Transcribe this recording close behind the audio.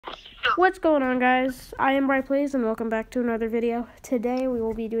What's going on, guys? I am BrightPlays and welcome back to another video. Today we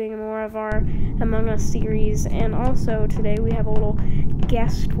will be doing more of our Among Us series, and also today we have a little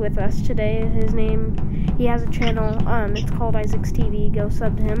guest with us today. He has a channel, it's called Isaac's TV. Go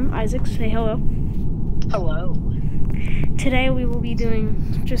sub to him. Isaac, say hello. Hello. Today we will be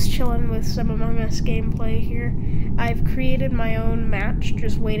just chilling with some Among Us gameplay here. I've created my own match,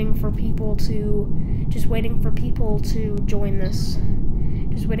 just waiting for people to join this.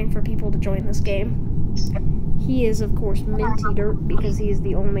 Just waiting for people to join this game. He is, of course, Minty Dirt, because he is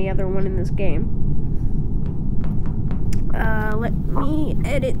the only other one in this game. Let me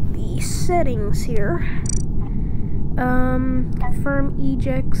edit the settings here. Confirm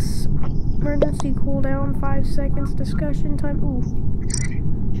ejects. Emergency cooldown, 5 seconds. Discussion time. Ooh.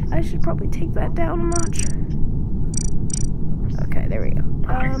 I should probably take that down a notch. Okay, there we go.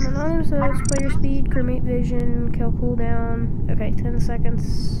 Anonymous host, player speed, crewmate vision, kill cooldown. Okay, 10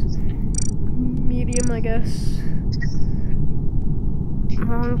 seconds. Medium, I guess.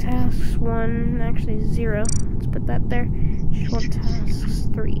 Long tasks, 1, actually 0. Let's put that there. Short tasks,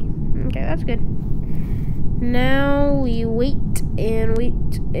 3. Okay, that's good. Now we wait and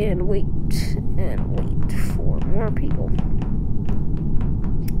wait and wait and wait for more people.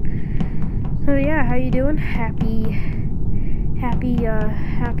 So yeah, how you doing? Happy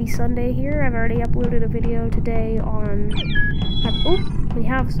Sunday here. I've already uploaded a video today on... Oh, we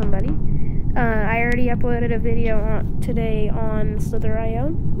have somebody. I already uploaded a video today on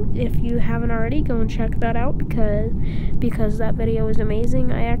Slither.io. If you haven't already, go and check that out because that video is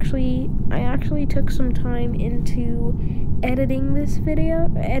amazing. I actually took some time into editing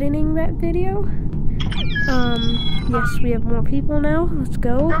that video. Yes, we have more people now. Let's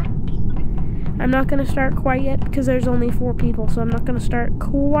go. I'm not going to start quite yet because there's only 4 people, so I'm not going to start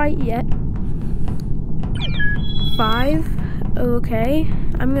quite yet. 5. Okay.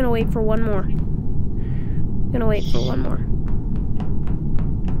 I'm going to wait for one more.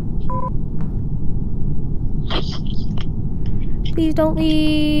 Please don't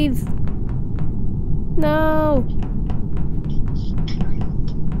leave. No.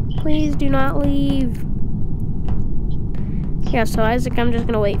 Please do not leave. Yeah, so Isaac, I'm just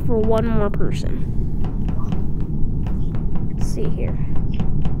gonna wait for one more person. Let's see here.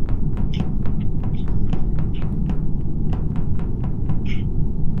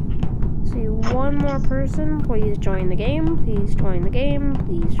 See, one more person. Please join the game. Please join the game.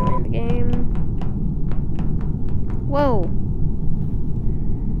 Please join the game. Whoa.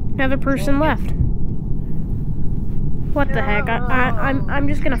 Another person left. What the heck? I'm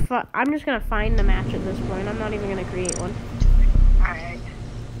just gonna find the match at this point. I'm not even gonna create one. Alright.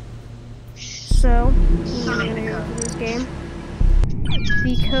 So, we're gonna go to this game.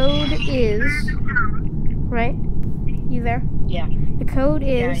 The code is... Right? You there? Yeah. The code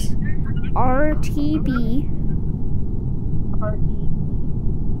is RTB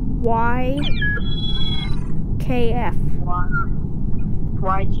YKF.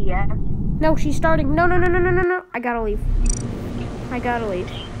 YGF? No, she's starting. No. I gotta leave.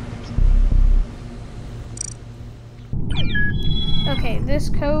 Okay, this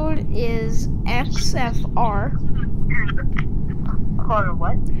code is XFR. Code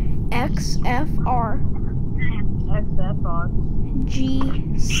what? XFR. XFR.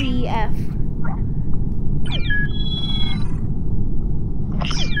 GCF.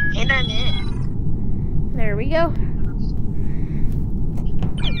 And I'm in. There we go.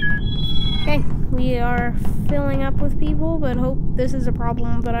 Okay, we are filling up with people, but hope this is a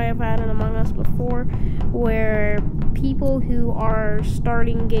problem that I have had in Among Us before, where people who are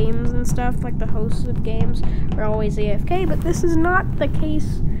starting games and stuff, like the hosts of games, are always AFK, but this is not the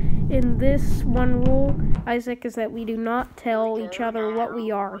case in this one rule, Isaac, is that we do not tell each other what we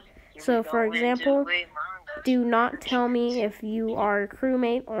are. So, for example, do not tell me if you are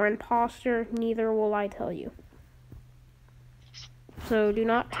crewmate or imposter, neither will I tell you. So do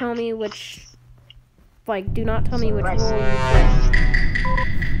not tell me which role you play.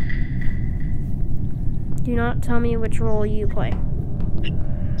 Do not tell me which role you play.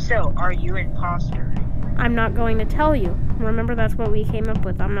 So, are you imposter? I'm not going to tell you. Remember, that's what we came up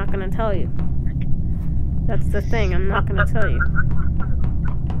with. I'm not going to tell you. That's the thing. I'm not going to tell you.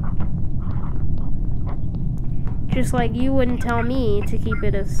 Just like you wouldn't tell me to keep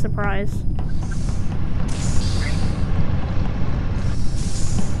it a surprise.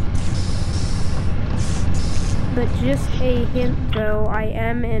 But just a hint, though, I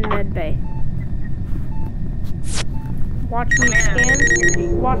am in medbay. Watch me scan,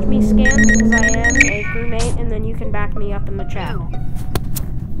 because I am a crewmate, and then you can back me up in the chat.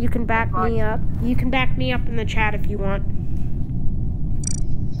 You can back me up in the chat if you want.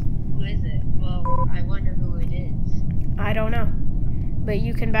 I don't know. But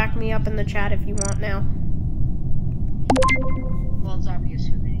you can back me up in the chat if you want now. Well, it's obvious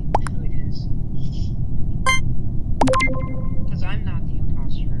who it is. Because I'm not the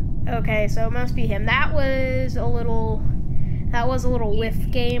imposter. Okay, so it must be him. That was a little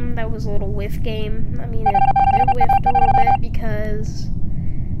whiff game. I mean, it whiffed a little bit because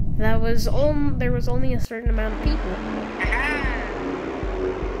there was only a certain amount of people.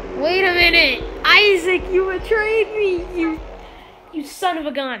 Wait a minute! Isaac, you betrayed me! You son of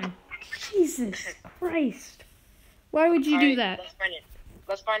a gun! Jesus Christ. Why would you do that?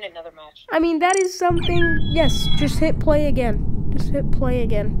 Let's find another match. I mean, that is something... Yes, just hit play again. Just hit play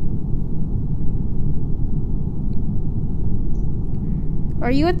again.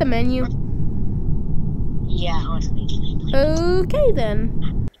 Are you at the menu? Yeah, honestly. Okay,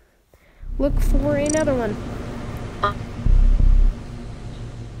 then. Look for another one.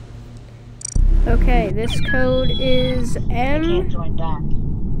 Okay, this code is I can't join back.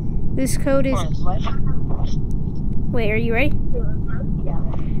 This code is... Wait, are you ready? Yeah.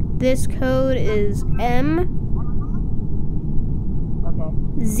 This code is M Okay.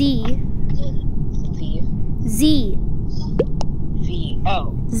 Z Z. Z Z.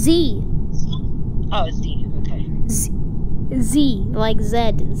 Oh. Z Oh, it's D. Okay. Z like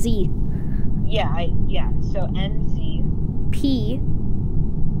Z Z Yeah, So NZ. P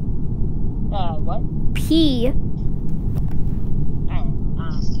What? P E.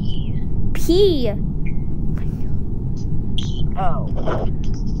 P Oh.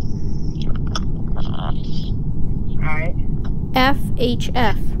 Alright. F H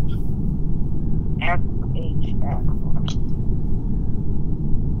F. FHF.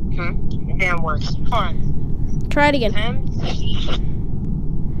 It didn't work. Hold on. Try it again.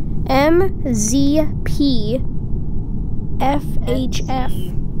 M Z P F H F.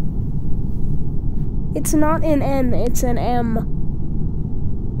 It's not an N, it's an M.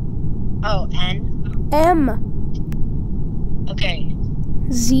 Oh, N? M Okay.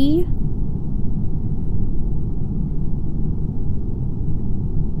 Z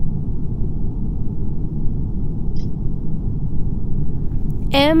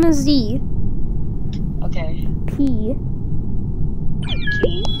M Z Okay. P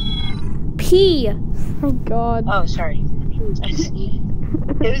P. P. Oh God. Oh, sorry. It was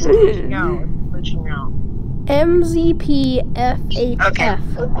glitching out. M Z P F H Okay. F.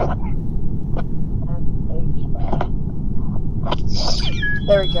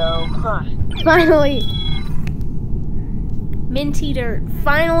 There we go. Huh. Finally. Minty Dirt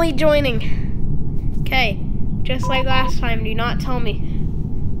finally joining. Okay, just like last time, do not tell me.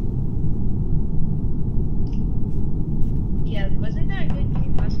 Yeah, wasn't that a good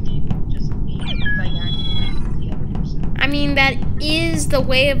game last game? Just me, like, acting like the other person. I mean, that is the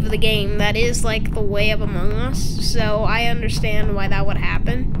way of the game. That is like the way of Among Us. So I understand why that would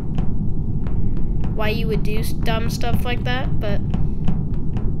happen. Why you would do dumb stuff like that, but...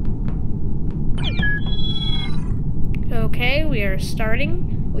 Okay, we are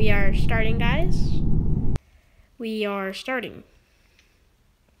starting. We are starting, guys. We are starting.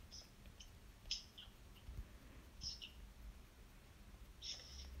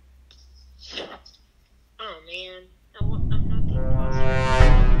 Oh, man. I'm not the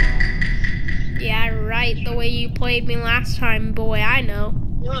imposter. Yeah, right. The way you played me last time, boy, I know.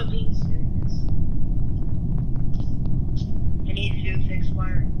 No, I'm being serious. I need to fix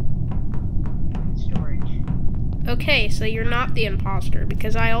wiring. Storage. Okay, so you're not the imposter,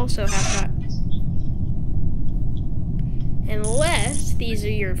 because I also have that. Unless these are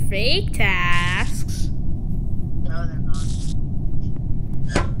your fake tasks. No, they're not.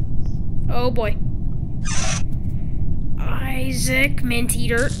 Oh boy. Isaac, Minty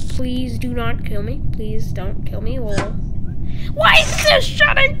Dirt, please do not kill me. Please don't kill me. Lol. Why is this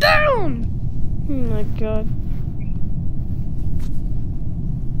shutting down? Oh my God.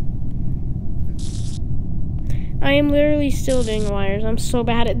 I am literally still doing wires. I'm so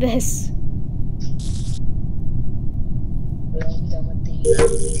bad at this. I'm done with these.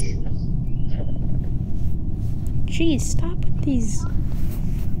 Jeez, stop with these.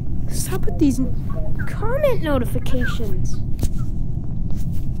 Stop with these comment notifications.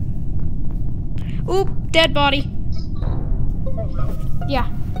 Oop, dead body. Yeah.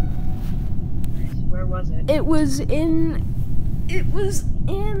 Where was it? It was in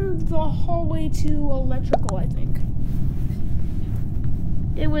the hallway to electrical, I think.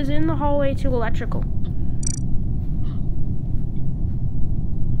 It was in the hallway to electrical.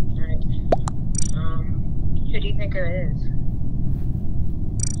 Alright. Who do you think it is?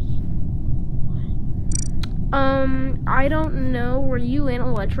 I don't know. Were you in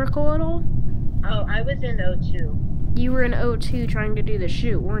electrical at all? Oh, I was in O2. You were in O2 trying to do the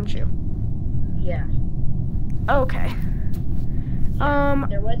shoot, weren't you? Yeah. Okay.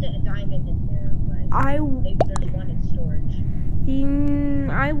 There wasn't a diamond in there, but maybe there's one in storage.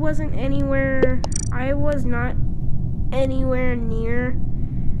 I wasn't anywhere. I was not anywhere near.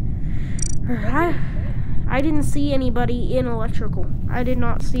 I didn't see anybody in electrical. I did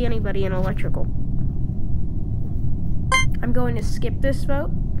not see anybody in electrical. I'm going to skip this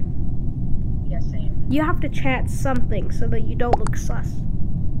vote. Yeah, same. You have to chat something so that you don't look sus.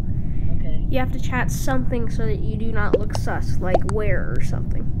 Okay. You have to chat something so that you do not look sus, like where or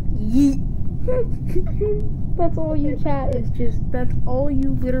something. Yeet. That's all you chat is just, that's all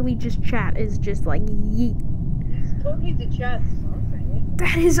you literally just chat is just like yeet. You told me to chat something.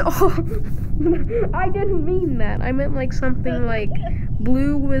 That is all. I didn't mean that. I meant like something like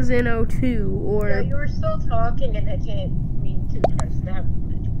blue was in O2 or. Yeah, you were still talking and I didn't mean to press that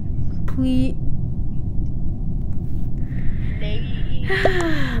button. Please.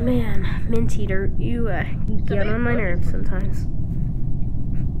 Man, Mint Eater, you get on my nerves sometimes.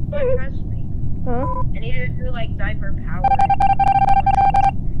 But trust me. Huh? I need to do like diaper power.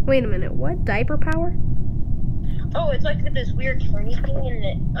 Wait a minute, what? Diaper power? Oh, it's like this weird turny thing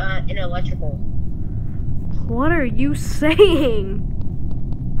in electrical. What are you saying?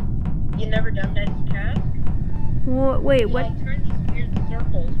 You never done that task? What? Wait, what? Like turn these weird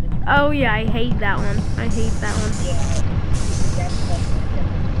circles. When you Oh yeah, I hate that one. I hate that one.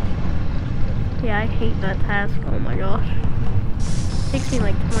 Yeah, I hate that task. Oh my gosh. It takes me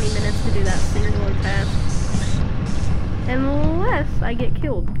like 20 minutes to do that singular task. Unless I get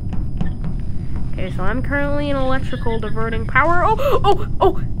killed. Okay, so I'm currently in electrical diverting power.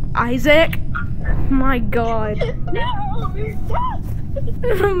 Oh, Isaac! My god. No!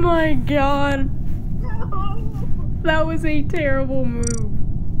 Oh my god. No! That was a terrible move.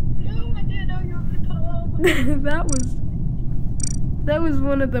 No, I didn't know you were gonna come. That was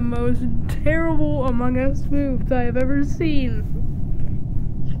one of the most terrible Among Us moves I have ever seen.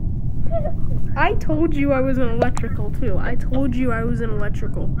 I told you I was in electrical too. I told you I was in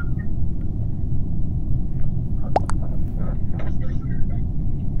electrical.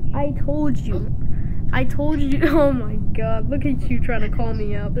 I told you. Oh my god, look at you trying to call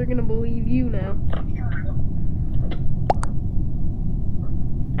me out. They're gonna believe you now.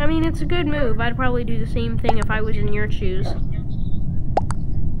 I mean, it's a good move. I'd probably do the same thing if I was in your shoes.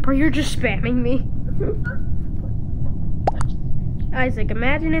 Bro, you're just spamming me. Isaac,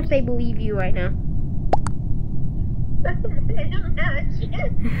 imagine if they believe you right now.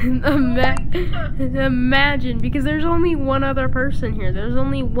 Imagine, because there's only one other person here. There's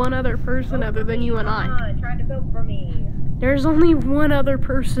only one other person other than you and I. Try to vote for me. There's only one other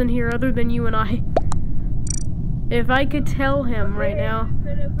person here other than you and I. If I could tell him right now. Who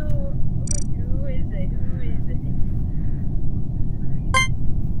is it?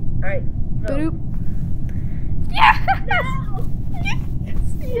 Alright. Boop. Yes! No!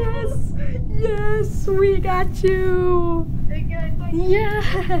 Yes! Yes! We got you!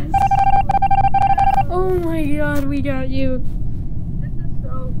 Yes! Oh my god, we got you. This is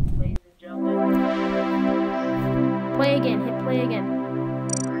so, ladies and gentlemen. Play again, hit play again.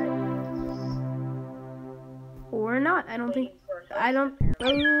 Or not, I don't think. Oh,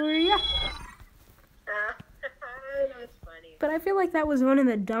 yeah. That's funny. But I feel like that was one of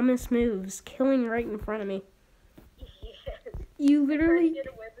the dumbest moves, killing right in front of me. Yes. You literally. Get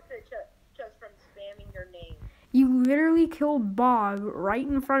away with it just from spamming your name. You literally killed Bob right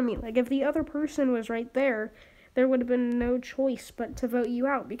in front of me. Like, if the other person was right there, there would have been no choice but to vote you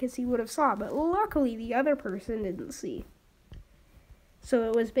out because he would have saw. But luckily, the other person didn't see. So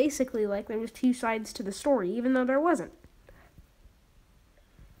it was basically like there was two sides to the story, even though there wasn't.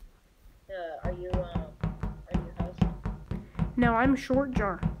 Are you host? No, I'm Short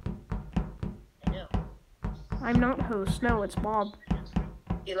Jar. I know. I'm not host. No, it's Bob. Do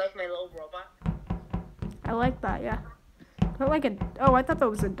you like my little robot? I like that, yeah. I like a. Oh, I thought that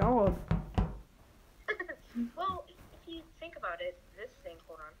was a dog. Well, if you think about it, this thing.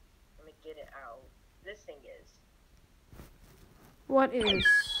 Hold on. Let me get it out. This thing is. What is?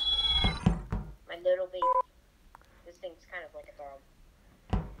 My little baby. This thing's kind of like a dog.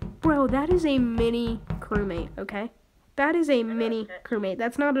 Bro, that is a mini crewmate, okay? That is a mini crewmate.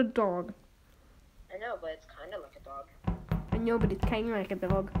 That's not a dog. I know, but it's kind of like a dog. I know, but it's kind of like a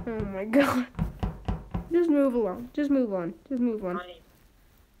dog. Oh my god. Just move along. Just move on. Just move on. What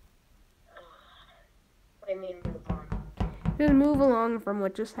do you mean move on? Just move along from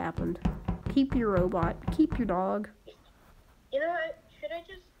what just happened. Keep your robot. Keep your dog. You know what? Should I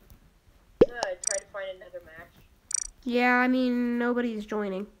just try to find another match? Yeah, I mean, nobody's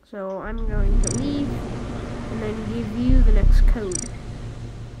joining. So I'm going to leave. and then give you the next code.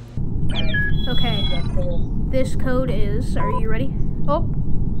 Okay. This code is, are you ready? Oh.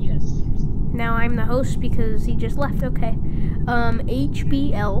 Yes. Now I'm the host because he just left. Okay.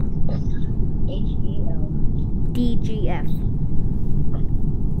 HBL. HBL. DGF.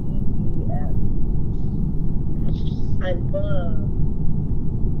 I'm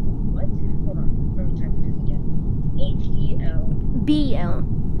what? Hold on. Let me type this again. HEL. BL.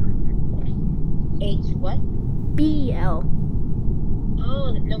 H what? BL.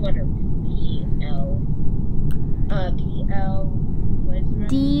 Oh, no wonder. PL. PL. What is it?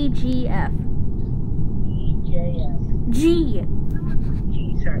 DGF. DJF. G.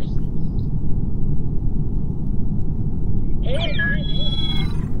 G, sorry. And I'm in.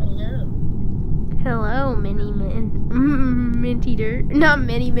 Hello. Hello, mini mint eater. Not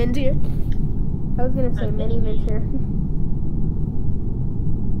mini mint here. I was gonna say mini mint here.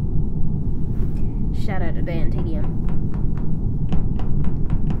 Shout out to Dan TDM.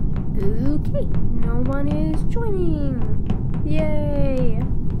 Okay, no one is joining. Yay!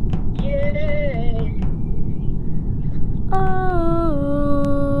 Yay!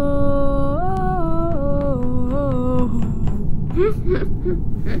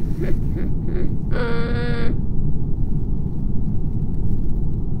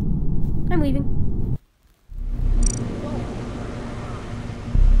 I'm leaving.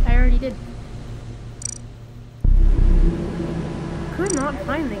 I already did. Could not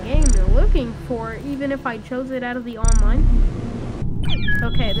find the game you're looking for, even if I chose it out of the online.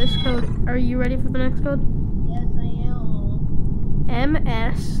 Okay, this code. Are you ready for the next code? Yes, I am.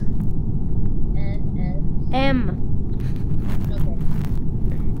 MS. NS. M. Okay.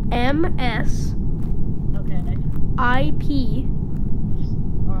 MS. Okay. IP.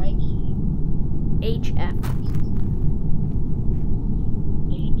 IQ. HF.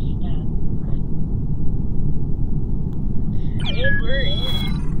 And we're in.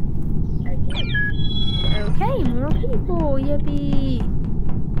 Okay, more people. Yippee.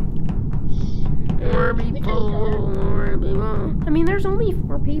 More people. More people. I mean, there's only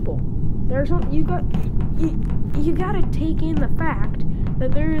 4 people. You gotta take in the fact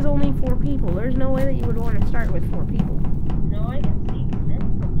that there is only 4 people. There's no way that you would want to start with 4 people. No, I can see 10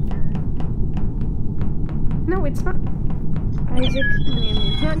 from here. No, it's not. Isaac,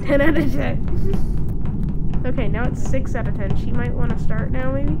 it's not 10 out of 10. Okay, now it's 6 out of 10. She might want to start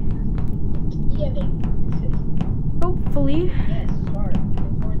now, maybe? Yeah, maybe. Hopefully. Yes, start.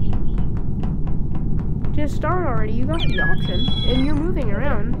 Before they leave. Just start already. You got the option. And you're moving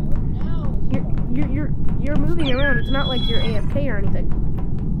around. You're moving around. It's not like you're AFK or anything.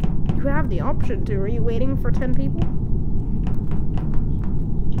 You have the option to. Are you waiting for 10 people?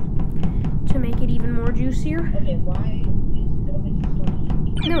 To make it even more juicier? Okay, why is nobody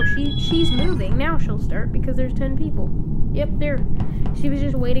starting? No, she's moving. Now she'll start because there's 10 people. Yep, there. She was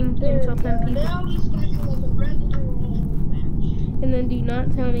just waiting until 10 people. Now he's starting like a regular match. And then do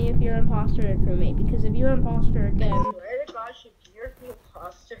not tell me if you're imposter or crewmate, because if you're imposter again, I swear to gosh, if you're the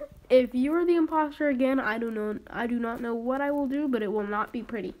imposter. If you are the imposter again, I do not know what I will do, but it will not be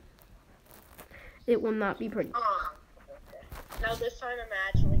pretty. It will not be pretty. Okay. Now this time I'm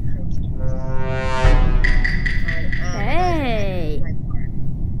actually cruising. Hey!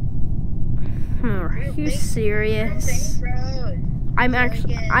 Are you serious?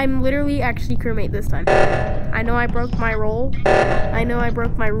 I'm literally actually crewmate this time. I know I broke my rule. I know I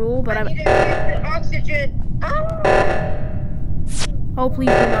broke my rule, but I'm. Oxygen. Oh, please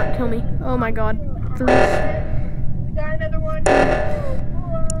do not kill me. Oh my god. Please. We got another one.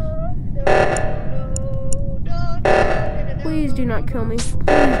 Please do not kill me.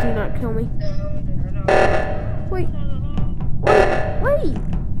 Please do not kill me. Wait. Wait.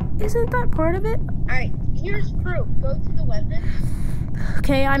 Isn't that part of it? Alright, here's proof. Go to the weapons.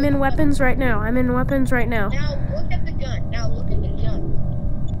 Okay, I'm in weapons right now. I'm in weapons right now. Now look at the gun. Now look at the gun.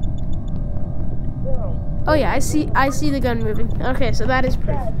 Oh yeah, I see the gun moving. Okay, so that is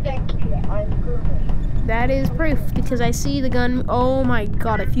proof. That is proof because I see the gun. Oh my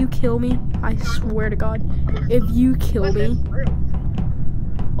god, if you kill me, I swear to god, if you kill me.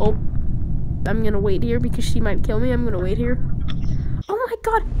 Oh, I'm gonna wait here because she might kill me. I'm gonna wait here. Oh my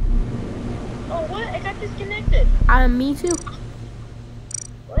god. Oh, what? I got disconnected. Me too.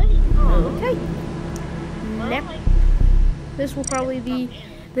 What? Oh. Okay. Well, This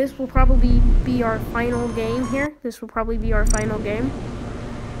will probably be our final game here. This will probably be our final game.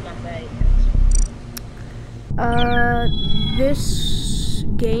 This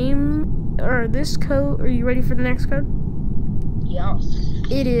game or this code. Are you ready for the next code? Yes.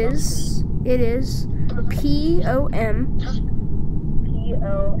 It is POM.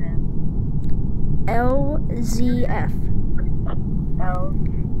 POM. LZF.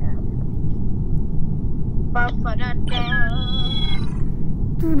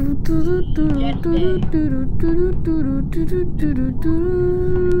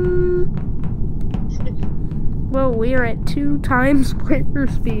 Whoa, we are at 2 times player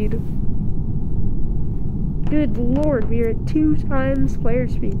speed. Good lord, we are at 2 times player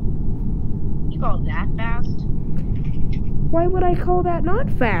speed. You call that fast? Why would I call that not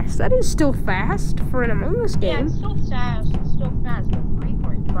fast? That is still fast for an Among Us game. Yeah, it's still fast. It's still fast, but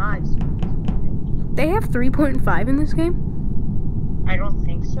 3.5 speed. They have 3.5 in this game? I don't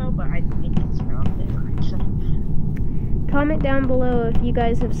think so, but I think it's around there. Comment down below if you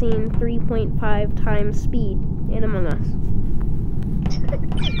guys have seen 3.5 times speed in Among Us.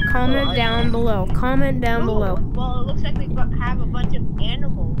 Comment down below. Comment down below. Well, it looks like we have a bunch of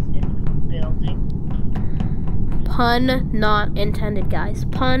animals in the building. Pun not intended, guys.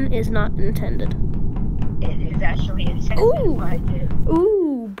 Pun is not intended. It is actually intended. Ooh. But I did.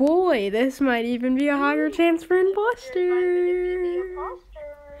 Ooh, boy, this might even be a higher chance for imposter.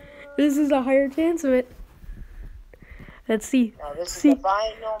 This is a higher chance of it. Let's see. Now, this is the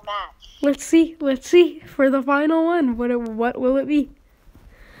final match. Let's see for the final one. What will it be?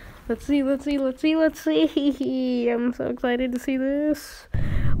 Let's see. I'm so excited to see this.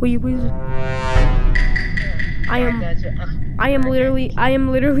 Will you please? I am literally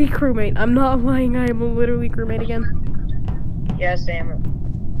crewmate. I'm not lying. I am literally crewmate again. Yes, Sam.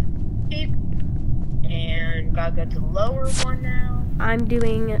 And gotta go to the lower one now. I'm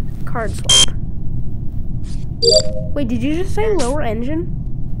doing card swap. Wait, did you just say lower engine?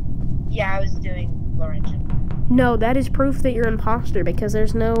 Yeah, I was doing lower engine. No, that is proof that you're imposter because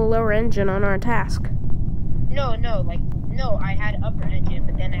there's no lower engine on our task. No, I had upper engine,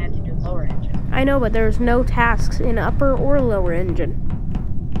 but then I had to do lower engine. I know, but there's no tasks in upper or lower engine.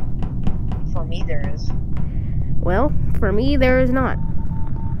 For me, there is. Well, for me, there is not.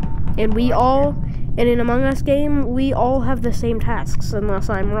 And in Among Us game, we all have the same tasks, unless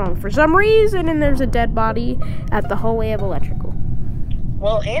I'm wrong for some reason, and there's a dead body at the hallway of electrical.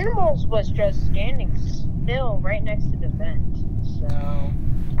 Well, animals was just standing still right next to the vent, so...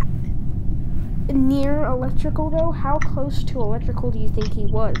 Near electrical, though? How close to electrical do you think he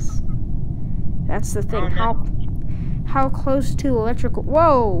was? That's the thing. How close to electrical?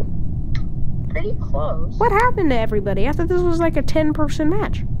 Whoa! Pretty close. What happened to everybody? I thought this was like a 10-person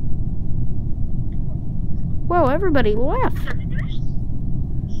match. Whoa, everybody left.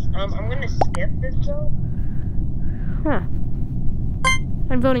 I'm gonna skip this though. Huh.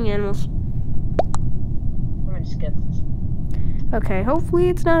 I'm voting animals. I'm gonna skip this. Okay, hopefully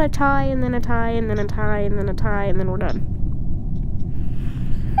it's not a tie, and then a tie, and then a tie, and then a tie, and then we're done.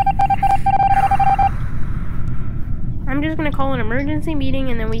 I'm just gonna call an emergency meeting,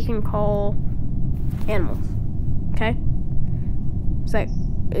 and then we can call animals. Okay?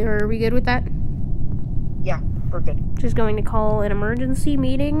 Are we good with that? Yeah, we're good. Just going to call an emergency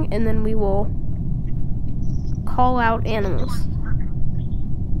meeting, and then we will call out animals.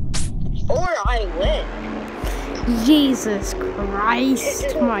 Or I win. Jesus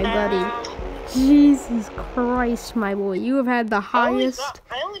Christ, my buddy. Jesus Christ, my boy. You have had the highest...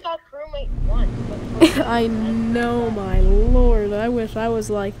 I only got crewmate once. I know, my lord. I wish I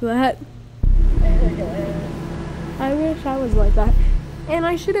was like that. I wish I was like that. And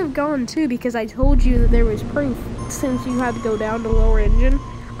I should have gone too, because I told you that there was proof. Since you had to go down to lower engine,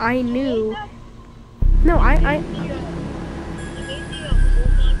 I knew. No, I You made me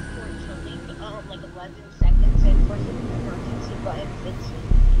hold on for something, like 11 seconds, and for the emergency button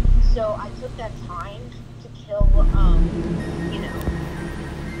 15. So I took that time to kill, you know,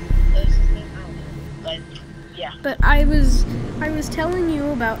 it was his name, I don't know, but yeah. But I was telling you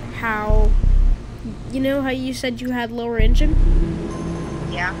about how, you know how you said you had lower engine?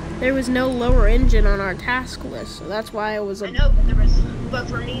 Yeah. There was no lower engine on our task list, so that's why I was. I know, but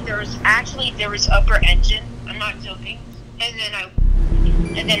for me there was upper engine. I'm not joking. And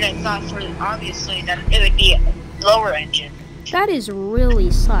then I thought obviously that it would be lower engine. That is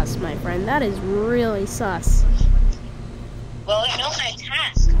really sus, my friend. That is really sus. Well, it knows my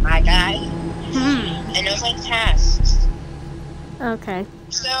task, my guy. It knows my tasks. Okay.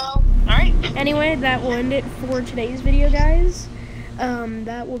 So, alright. Anyway, that will end it for today's video, guys.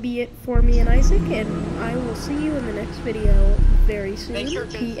 That will be it for me and Isaac, and I will see you in the next video very soon. Sure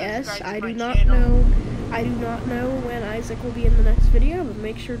P.S. I do not know when Isaac will be in the next video, but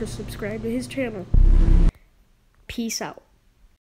make sure to subscribe to his channel. Peace out.